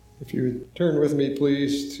If you would turn with me,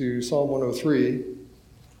 please, to Psalm 103.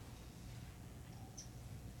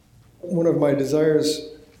 One of my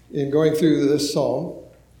desires in going through this psalm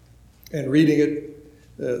and reading it,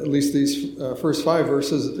 at least these first 5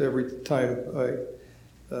 verses every time I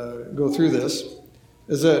go through this,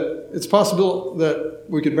 is that it's possible that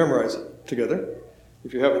we could memorize it together,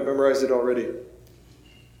 if you haven't memorized it already.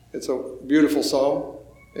 It's a beautiful psalm,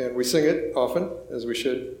 and we sing it often, as we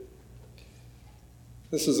should.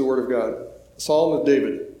 This is the word of God. Psalm of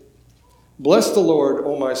David. Bless the Lord,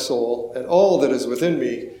 O my soul, and all that is within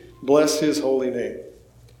me, bless his holy name.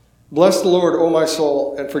 Bless the Lord, O my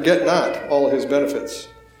soul, and forget not all his benefits,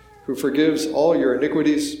 who forgives all your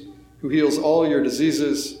iniquities, who heals all your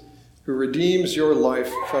diseases, who redeems your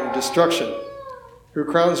life from destruction, who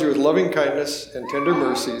crowns you with loving kindness and tender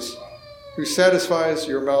mercies, who satisfies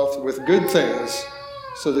your mouth with good things,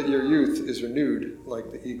 so that your youth is renewed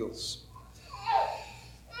like the eagles.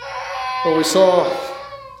 Well, we saw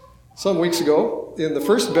some weeks ago in the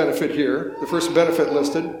first benefit here, the first benefit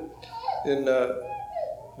listed in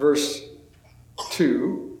verse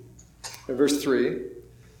 2 and verse 3,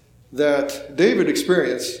 that David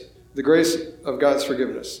experienced the grace of God's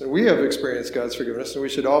forgiveness. And we have experienced God's forgiveness, and we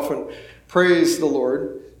should often praise the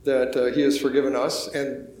Lord that he has forgiven us,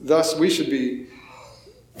 and thus we should be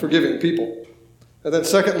forgiving people. And then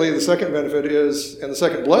secondly, the second benefit is, and the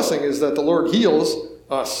second blessing is that the Lord heals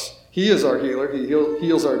us. He is our healer. He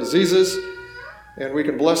heals our diseases, and we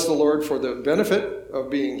can bless the Lord for the benefit of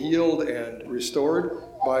being healed and restored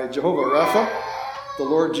by Jehovah Rapha, the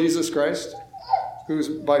Lord Jesus Christ,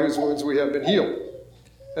 by whose wounds we have been healed.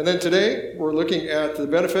 And then today, we're looking at the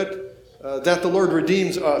benefit that the Lord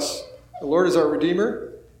redeems us. The Lord is our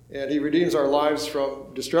Redeemer, and he redeems our lives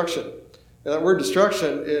from destruction. And that word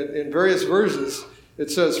destruction, in various versions, it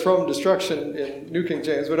says from destruction in New King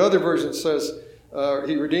James, but other versions says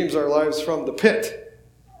he redeems our lives from the pit,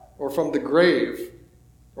 or from the grave,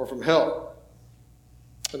 or from hell.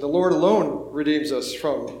 And the Lord alone redeems us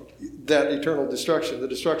from that eternal destruction, the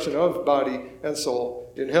destruction of body and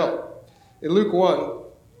soul in hell. In Luke 1,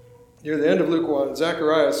 near the end of Luke 1,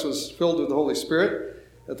 Zacharias was filled with the Holy Spirit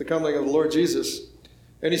at the coming of the Lord Jesus.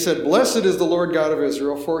 And he said, "Blessed is the Lord God of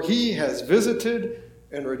Israel, for he has visited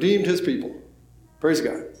and redeemed his people." Praise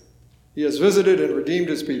God. He has visited and redeemed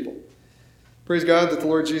his people. Praise God that the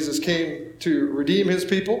Lord Jesus came to redeem his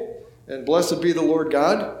people. And blessed be the Lord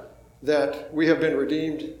God that we have been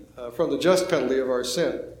redeemed from the just penalty of our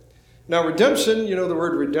sin. Now, redemption, you know, the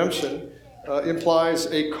word redemption implies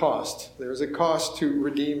a cost. There's a cost to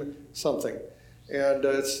redeem something. And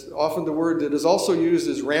it's often the word that is also used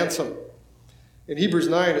as ransom. In Hebrews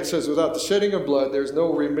 9, it says, without the shedding of blood, there's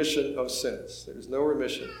no remission of sins. There's no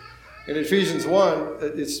remission. In Ephesians 1,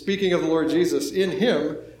 it's speaking of the Lord Jesus. In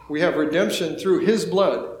him, we have redemption through his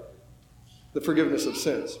blood, the forgiveness of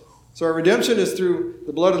sins. So our redemption is through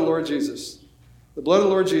the blood of the Lord Jesus. The blood of the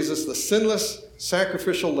Lord Jesus, the sinless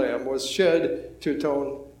sacrificial lamb, was shed to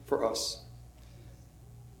atone for us.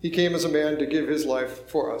 He came as a man to give his life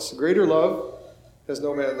for us. Greater love has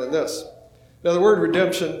no man than this. Now, the word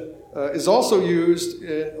redemption is also used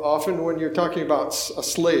often when you're talking about a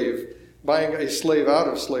slave, buying a slave out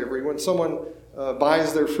of slavery, when someone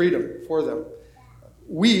buys their freedom for them.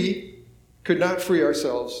 We could not free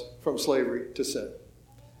ourselves from slavery to sin.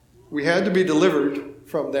 We had to be delivered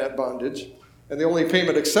from that bondage, and the only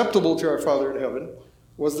payment acceptable to our Father in heaven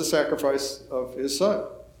was the sacrifice of his Son,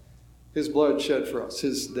 his blood shed for us,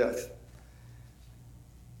 his death.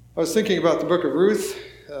 I was thinking about the book of Ruth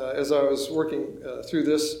as I was working through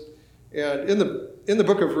this, and in the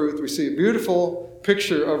book of Ruth, we see a beautiful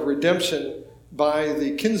picture of redemption by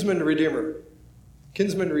the kinsman redeemer.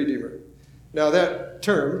 Kinsman redeemer. Now that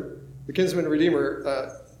term, the kinsman redeemer,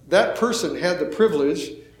 that person had the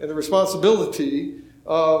privilege and the responsibility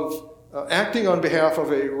of acting on behalf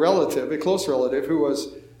of a relative, a close relative, who was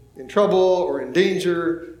in trouble or in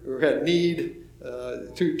danger or had need,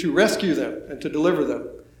 to rescue them and to deliver them.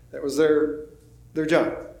 That was their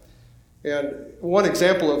job. And one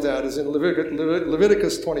example of that is in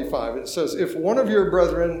Leviticus 25. It says, if one of your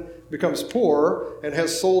brethren becomes poor and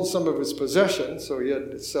has sold some of his possessions, so he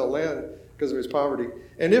had to sell land because of his poverty,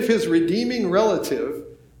 and if his redeeming relative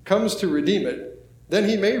comes to redeem it, then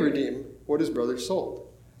he may redeem what his brother sold.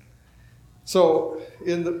 So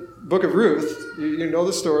in the book of Ruth, you know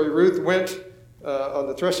the story. Ruth went on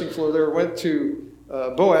the threshing floor there, went to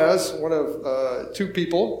Boaz, one of two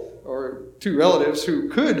people, or two relatives who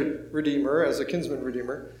could redeem her as a kinsman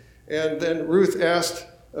redeemer. And then Ruth asked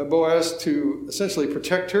Boaz to essentially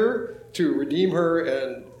protect her, to redeem her,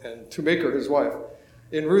 and to make her his wife.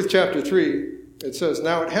 In Ruth chapter 3, it says,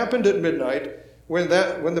 "Now it happened at midnight, when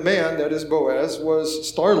the man, that is Boaz, was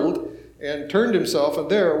startled and turned himself, and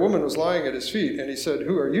there a woman was lying at his feet, and he said,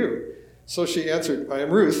 "Who are you?" So she answered, "I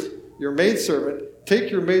am Ruth, your maidservant.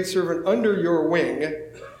 Take your maidservant under your wing,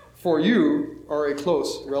 for you are a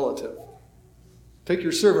close relative." Take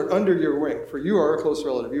your servant under your wing, for you are a close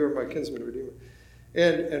relative. You are my kinsman redeemer.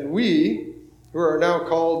 And we, who are now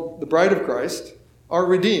called the bride of Christ, are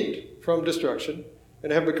redeemed from destruction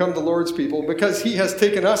and have become the Lord's people because he has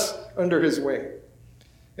taken us under his wing.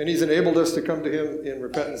 And he's enabled us to come to him in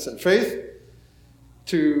repentance and faith,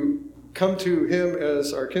 to come to him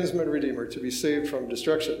as our kinsman redeemer, to be saved from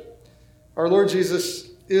destruction. Our Lord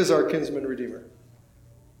Jesus is our kinsman redeemer,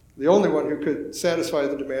 the only one who could satisfy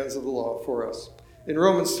the demands of the law for us. In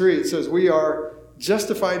Romans 3, it says, "We are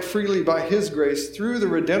justified freely by his grace through the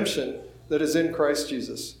redemption that is in Christ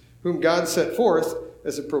Jesus, whom God set forth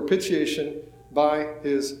as a propitiation by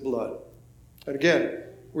his blood." And again,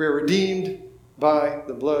 we are redeemed by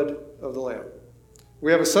the blood of the Lamb.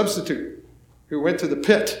 We have a substitute who went to the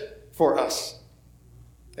pit for us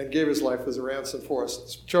and gave his life as a ransom for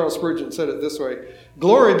us. Charles Spurgeon said it this way: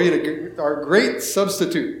 "Glory be to our great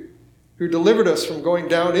substitute who delivered us from going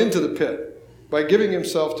down into the pit by giving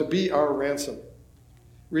himself to be our ransom."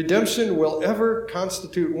 Redemption will ever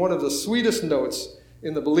constitute one of the sweetest notes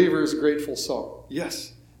in the believer's grateful song.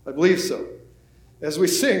 Yes, I believe so. As we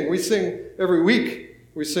sing every week,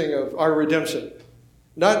 we sing of our redemption.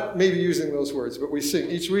 Not maybe using those words, but we sing.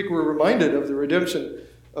 Each week we're reminded of the redemption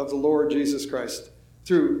of the Lord Jesus Christ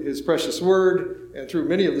through his precious word and through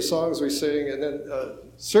many of the songs we sing, and then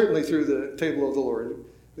certainly through the table of the Lord,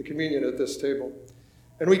 the communion at this table.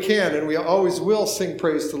 And we can, and we always will sing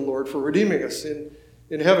praise to the Lord for redeeming us in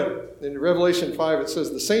heaven. In Revelation 5, it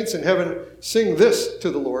says, "The saints in heaven sing this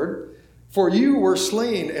to the Lord, for you were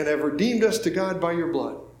slain and have redeemed us to God by your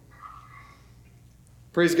blood."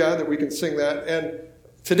 Praise God that we can sing that. And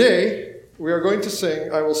today, we are going to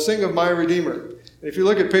sing, "I Will Sing of My Redeemer." And if you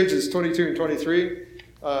look at pages 22 and 23,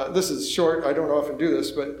 this is short. I don't often do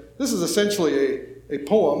this, but this is essentially a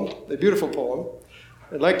poem, a beautiful poem.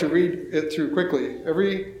 I'd like to read it through quickly.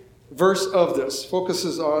 Every verse of this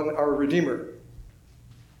focuses on our Redeemer.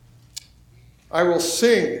 "I will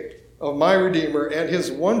sing of my Redeemer and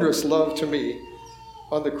his wondrous love to me.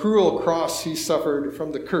 On the cruel cross he suffered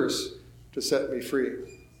from the curse to set me free.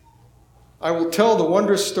 I will tell the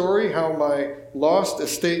wondrous story, how my lost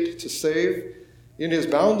estate to save, in his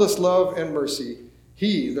boundless love and mercy,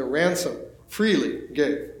 he the ransom freely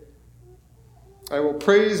gave. I will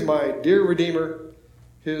praise my dear Redeemer,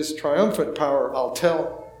 his triumphant power I'll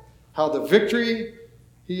tell, how the victory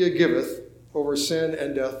he giveth over sin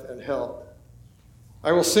and death and hell.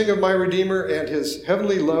 I will sing of my Redeemer and his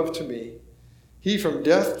heavenly love to me. He from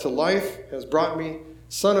death to life has brought me,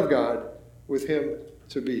 Son of God, with him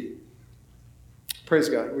to be." Praise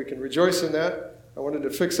God. We can rejoice in that. I wanted to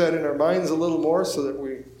fix that in our minds a little more so that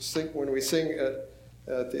we think when we sing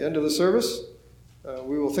at the end of the service,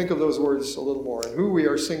 we will think of those words a little more and who we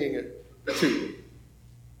are singing it to.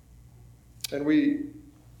 And we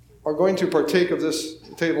are going to partake of this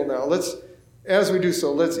table now. As we do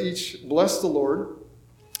so, let's each bless the Lord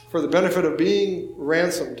for the benefit of being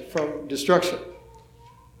ransomed from destruction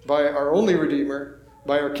by our only Redeemer,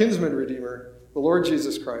 by our kinsman Redeemer, the Lord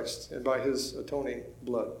Jesus Christ, and by his atoning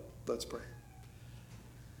blood. Let's pray.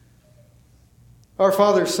 Our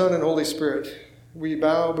Father, Son, and Holy Spirit, we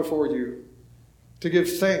bow before you to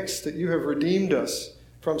give thanks that you have redeemed us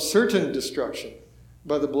from certain destruction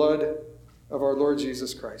by the blood of our Lord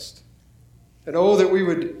Jesus Christ. And oh, that we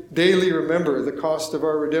would daily remember the cost of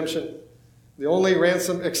our redemption, the only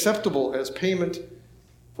ransom acceptable as payment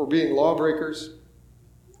for being lawbreakers,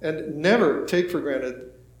 and never take for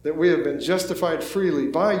granted that we have been justified freely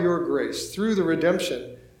by your grace through the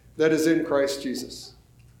redemption that is in Christ Jesus.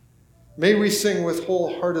 May we sing with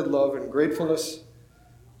wholehearted love and gratefulness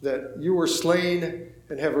that you were slain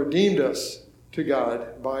and have redeemed us to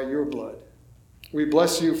God by your blood. We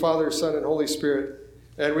bless you, Father, Son, and Holy Spirit,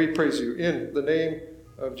 and we praise you in the name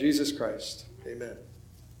of Jesus Christ. Amen.